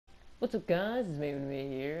What's up, guys? It's me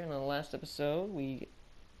here. And on the last episode, we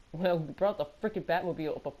brought the freaking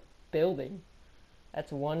Batmobile up a building.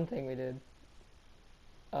 That's one thing we did.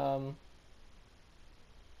 Um,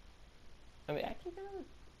 actually, kind of,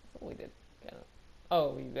 that's what we did. Kind of.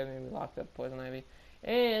 Oh, we locked up Poison Ivy,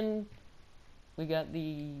 and we got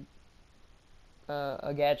the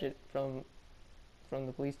a gadget from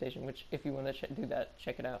the police station. Which, if you want to do that,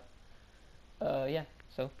 check it out. Yeah.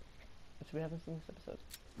 So, that's what happens in this episode.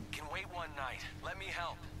 Can wait one night. Let me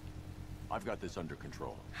help. I've got this under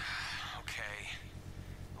control. Okay.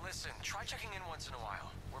 Listen, try checking in once in a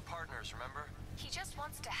while. We're partners, remember? He just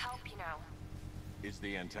wants to help, you know. Is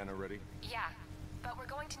the antenna ready? Yeah, but we're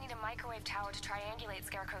going to need a microwave tower to triangulate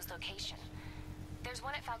Scarecrow's location. There's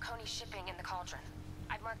one at Falcone Shipping in the Cauldron.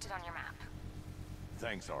 I've marked it on your map.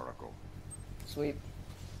 Thanks, Oracle. Sweet.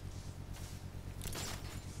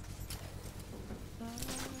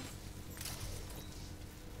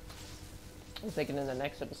 I'm thinking in the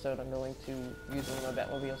next episode I'm going to use one of my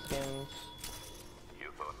Batmobile skins.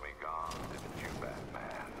 You thought me gone, didn't you,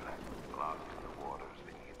 Batman? Lost in the waters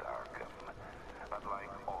beneath ARKHAM. But like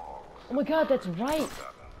all... Oh my god, that's right!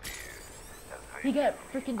 He got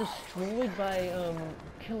freaking destroyed by,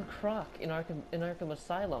 Killer Croc in Arkham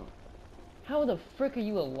Asylum. How the frick are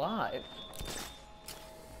you alive?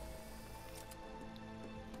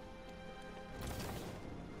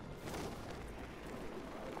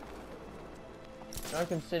 In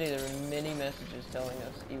Arkham City, there were many messages telling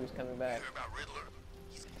us he was coming back. About Riddler.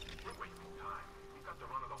 We're wasting time. We've got the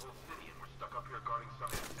run of the whole city and we're stuck up here guarding some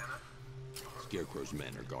antenna. Scarecrow's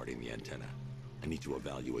men are guarding the antenna. I need to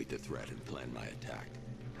evaluate the threat and plan my attack.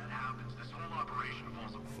 If that happens, this whole operation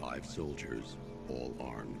falls apart. 5 soldiers, all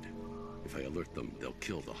armed. If I alert them, they'll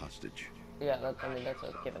kill the hostage. Yeah, that's a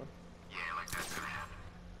given. Yeah, like that's gonna happen.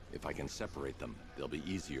 If I can separate them, they'll be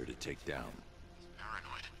easier to take down. He's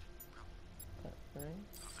paranoid. Right?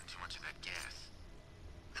 Nothing too much of that gas.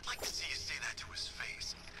 I'd like to see you say that to his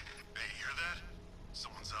face. Hey, hear that?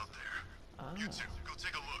 Someone's out there. Ah. You two, go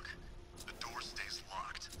take a look. The door stays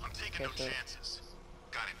locked. I'm taking no Okay, so- chances.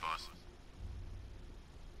 Got it, boss.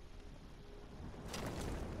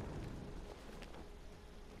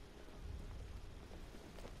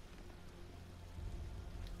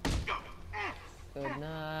 Go. Good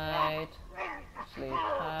night. Sleep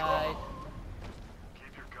tight.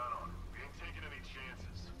 Keep your gun on. We ain't taking any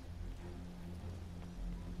chances.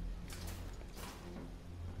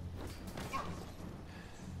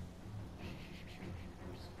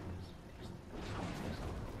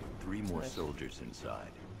 Three more soldiers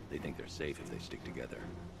inside. They think they're safe if they stick together.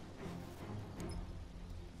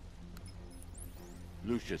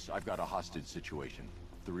 Lucius, I've got a hostage situation.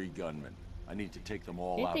 3 gunmen. I need to take them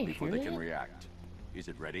all Did out they before hear they can that? react. Is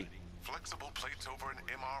it ready? Flexible plates over an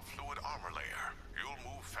MR fluid armor layer.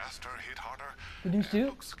 You'll move faster, hit harder, Did you and see it?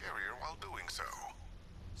 look scarier while doing so.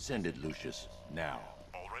 Send it, Lucius. Now.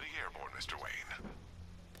 Already airborne, Mr. Wayne.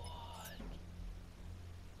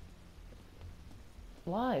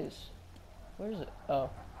 Lies. Where is it? Oh.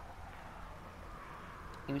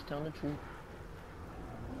 He was telling the truth.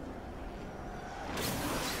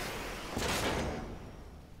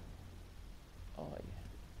 Oh, yeah.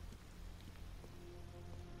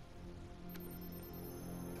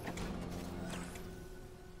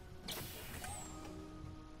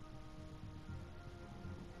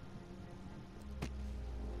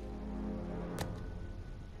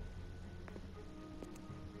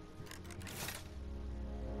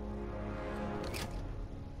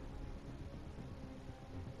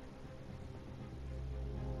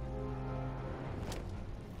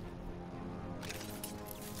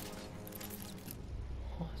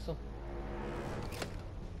 Awesome.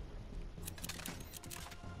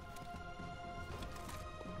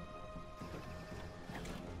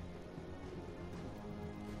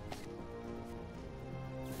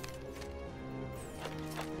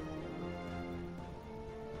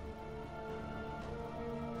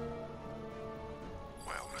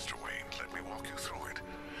 Well, Mr. Wayne, let me walk you through it.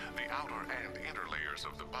 The outer and inner layers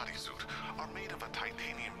of the bodysuit are made of a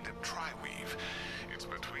titanium dip tri-weave. It's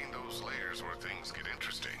between those layers where things get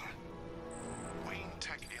interesting. Wayne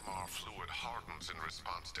Tech MR fluid hardens in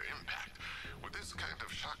response to impact. With this kind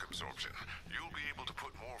of shock absorption, you'll be able to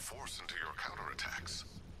put more force into your counterattacks.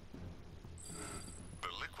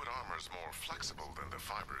 The liquid armor's more flexible than the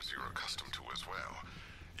fibers you're accustomed to as well.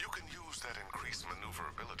 You can use that increased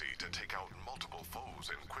maneuverability to take out multiple foes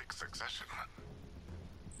in quick succession.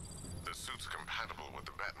 The suit's compatible with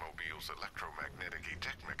the Batmobile's electromagnetic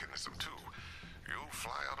eject mechanism, too. You'll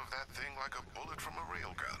fly out of that thing like a bullet from a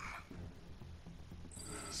railgun.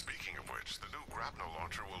 Speaking of which, the new grapnel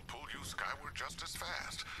launcher will pull you skyward just as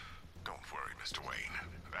fast. Don't worry, Mr. Wayne.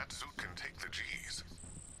 That suit can take the G's.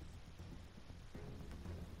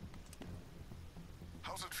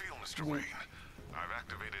 How's it feel, Mr. Wayne? I've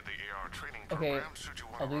activated the AR training Okay, program. Should you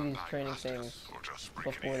want I'll to do run these by training past us, things or just break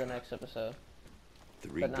it before the in? next episode.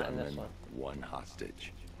 3 But not in this gunmen, one. 1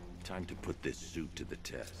 hostage. Time to put this suit to the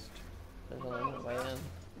test. There's only one way in.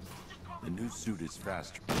 The new suit is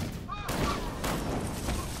faster.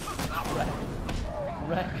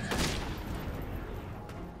 Right.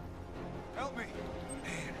 Help me!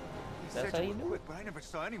 Man, you That's said how you you were do it? quick, but I never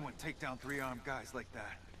saw anyone take down 3 armed guys like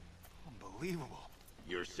that. Unbelievable.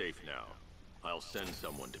 You're safe now. I'll send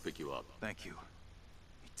someone to pick you up. Thank you.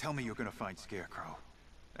 You tell me you're gonna find Scarecrow.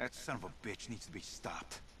 That son of a bitch needs to be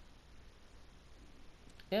stopped.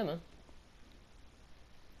 Yeah, man.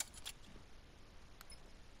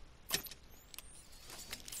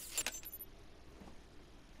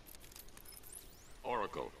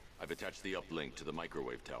 Oracle, I've attached the uplink to the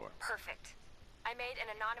microwave tower. Perfect. I made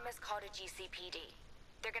an anonymous call to GCPD.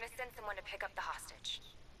 They're gonna send someone to pick up the hostage.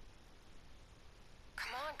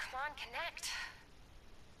 Come on, connect.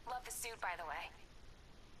 Love the suit, by the way.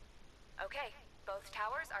 Okay, both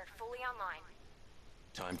towers are fully online.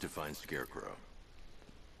 Time to find Scarecrow.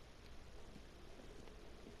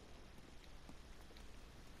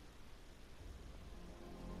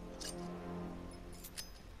 This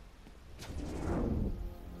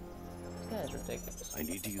guy's ridiculous. I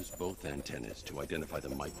need to use both antennas to identify the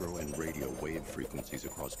micro and radio wave frequencies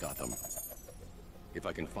across Gotham. If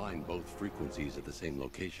I can find both frequencies at the same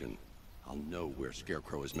location, I'll know where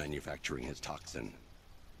Scarecrow is manufacturing his toxin.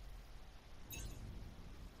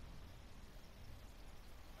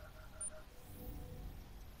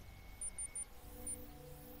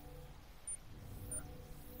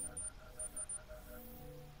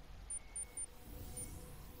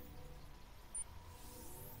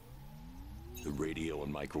 The radio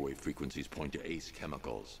and microwave frequencies point to Ace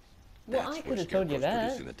Chemicals. Well, That's I where could have told you Scarecrow's that.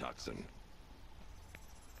 producing the toxin.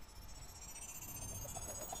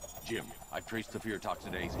 Jim, I've traced the fear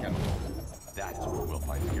toxin to Ace Chemicals. That's where we'll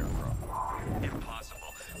find Scarecrow.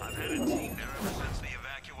 Impossible. I've had a team there ever since the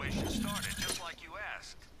evacuation started, just like you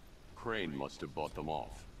asked. Crane must have bought them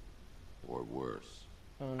off. Or worse.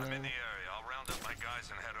 Oh no. I'm in the area. I'll round up my guys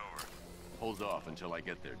and head over. Hold off until I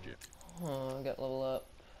get there, Jim. Oh, I got level up.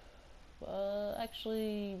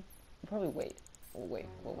 Actually, probably wait. We'll wait.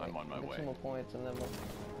 I'm on my Get way. 2 more points and then we'll...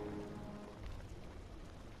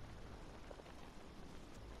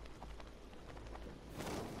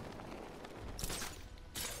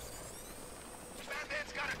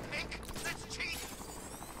 Batman's got it, Pink! Let's cheat!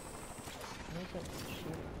 Why is that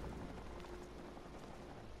shooting?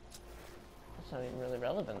 That's not even really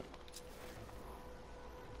relevant.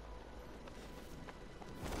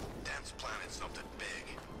 Dent's planted something big.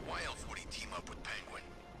 Why else would he team up with Penguin?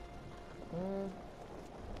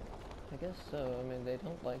 I guess so. I mean, they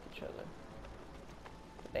don't like each other.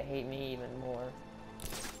 But they hate me even more.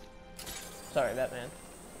 Sorry, Batman.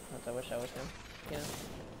 I wish I was him. You know?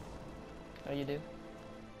 How you do?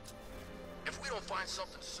 If we don't find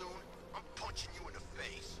something soon, I'm punching you in the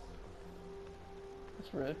face.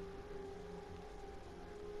 That's rude.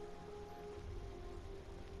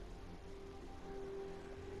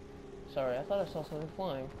 Sorry, I thought I saw something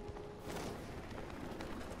flying.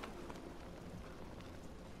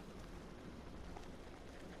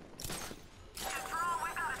 Control,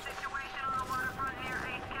 we've got a situation on the waterfront near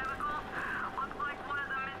Ace Chemicals. Looks like one of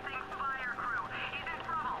the missing fire crew. He's in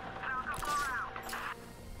trouble. Falcon, blow out.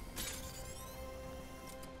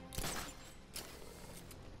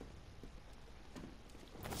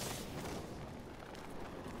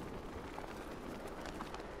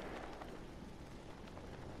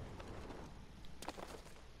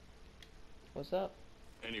 What's up?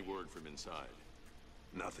 Any word from inside?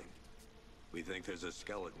 Nothing. We think there's a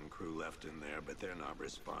skeleton crew left in there, but they're not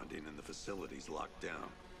responding and the facility's locked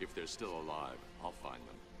down. If they're still alive, I'll find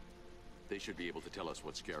them. They should be able to tell us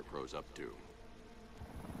what Scarecrow's up to.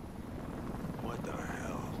 What the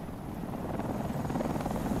hell?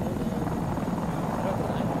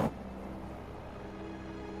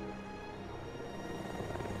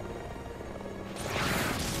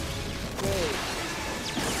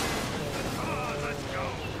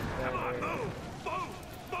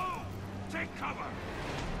 Take cover!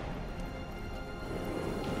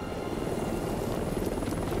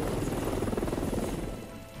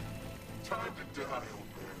 Time to die,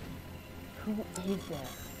 old man. Who is that?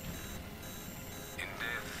 In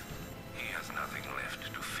death, he has nothing left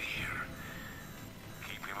to fear.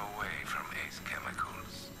 Keep him away from Ace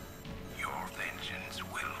Chemicals. Your vengeance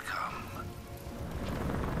will come.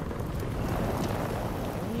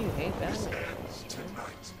 Why do you hate Batman? Ends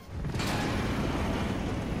tonight.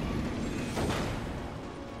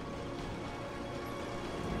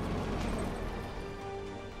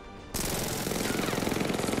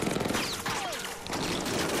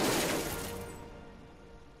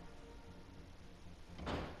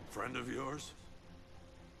 Friend of yours?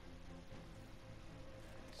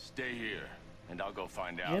 Stay here, and I'll go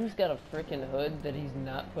find out. Jim's got a frickin' hood that he's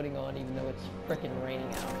not putting on even though it's frickin'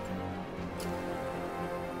 raining out.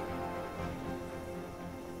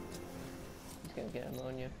 He's gonna get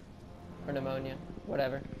ammonia. Or pneumonia.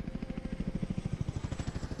 Whatever.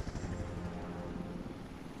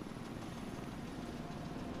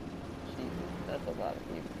 Jesus, that's a lot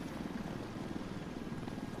of people.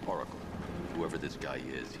 Oracle, whoever this guy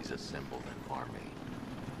is, he's assembled an army.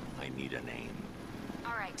 I need a name.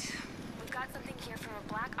 Alright, we've got something here from a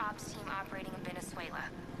Black Ops team operating in Venezuela.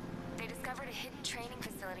 They discovered a hidden training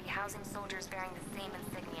facility housing soldiers bearing the same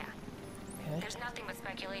insignia. Okay. There's nothing but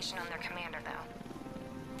speculation on their commander, though.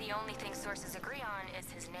 The only thing sources agree on is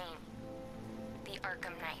his name. The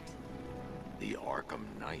Arkham Knight. The Arkham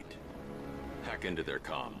Knight. Hack into their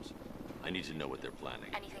comms. I need to know what they're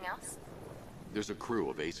planning. Anything else? There's a crew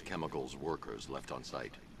of Ace Chemicals workers left on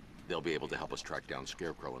site. They'll be able to help us track down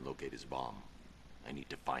Scarecrow and locate his bomb. I need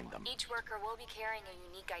to find them. Each worker will be carrying a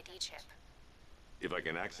unique ID chip. If I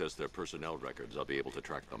can access their personnel records, I'll be able to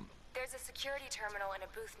track them. There's a security terminal in a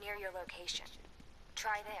booth near your location.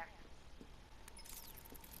 Try there.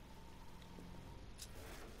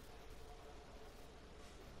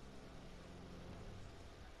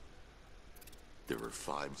 There are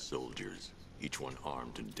 5 soldiers, each one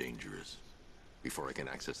armed and dangerous. Before I can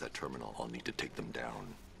access that terminal, I'll need to take them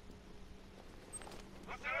down.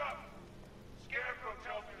 Listen up! Scarecrow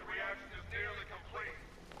tells me the reaction is nearly complete.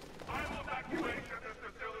 Final evacuation of this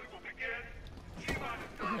facility will begin.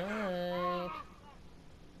 T-minus 30 Night.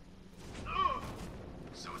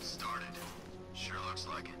 So it started. Sure looks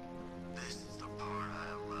like it. This is the part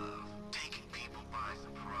I love. Taking people by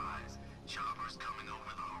surprise. Choppers coming over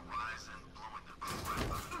the horizon, blowing the crap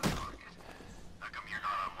out of the target. How come you're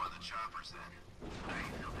not on one of the choppers then? I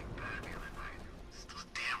ate something bad the other night. It's those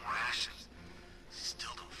damn rations.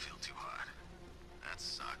 Still don't feel too hot. That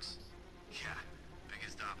sucks. Yeah,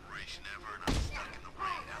 biggest operation ever, and I'm stuck in the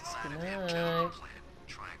rain outside a damn chemical plant,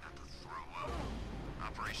 trying not to throw up.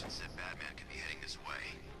 Operation said Batman could be heading this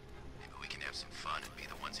way. Maybe we can have some fun and be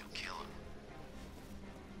the ones who kill him.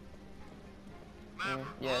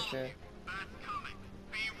 Yeah, sure. Bat's coming.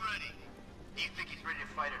 Be ready. You think he's ready to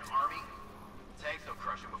fight an army? Tanks will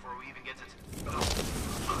crush him before we even get to...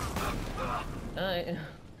 Alright.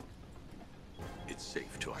 It's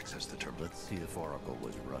safe to access the terminal. Let's see if Oracle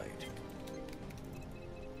was right.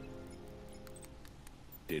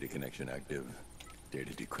 Data connection active.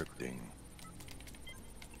 Data decrypting.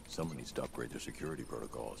 Someone needs to upgrade their security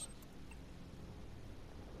protocols.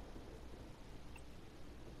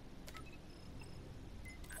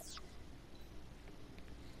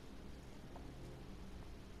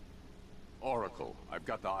 Oracle, I've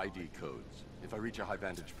got the ID codes. If I reach a high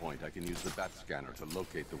vantage point, I can use the bat scanner to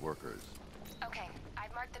locate the workers. Okay,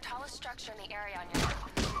 I've marked the tallest structure in the area on your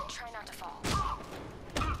map. Try not to fall.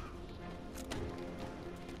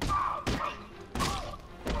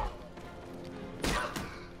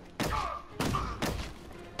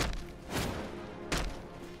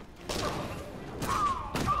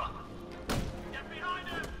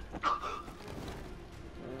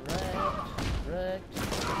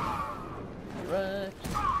 Wrecked.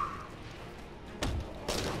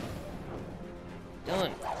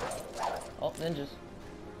 Done. Oh, ninjas.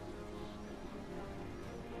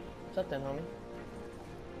 What's up then, homie?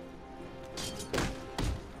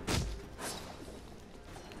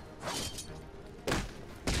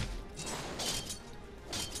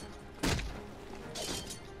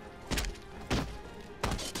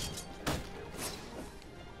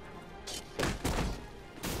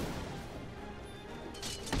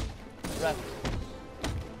 Wrecked.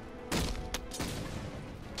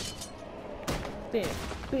 Bam,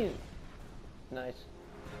 boom. Nice.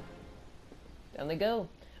 Down they go.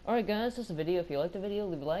 Alright guys, that's the video. If you liked the video,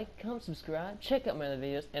 leave a like, comment, subscribe, check out my other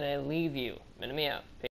videos, and I leave you. Minute me out. Peace.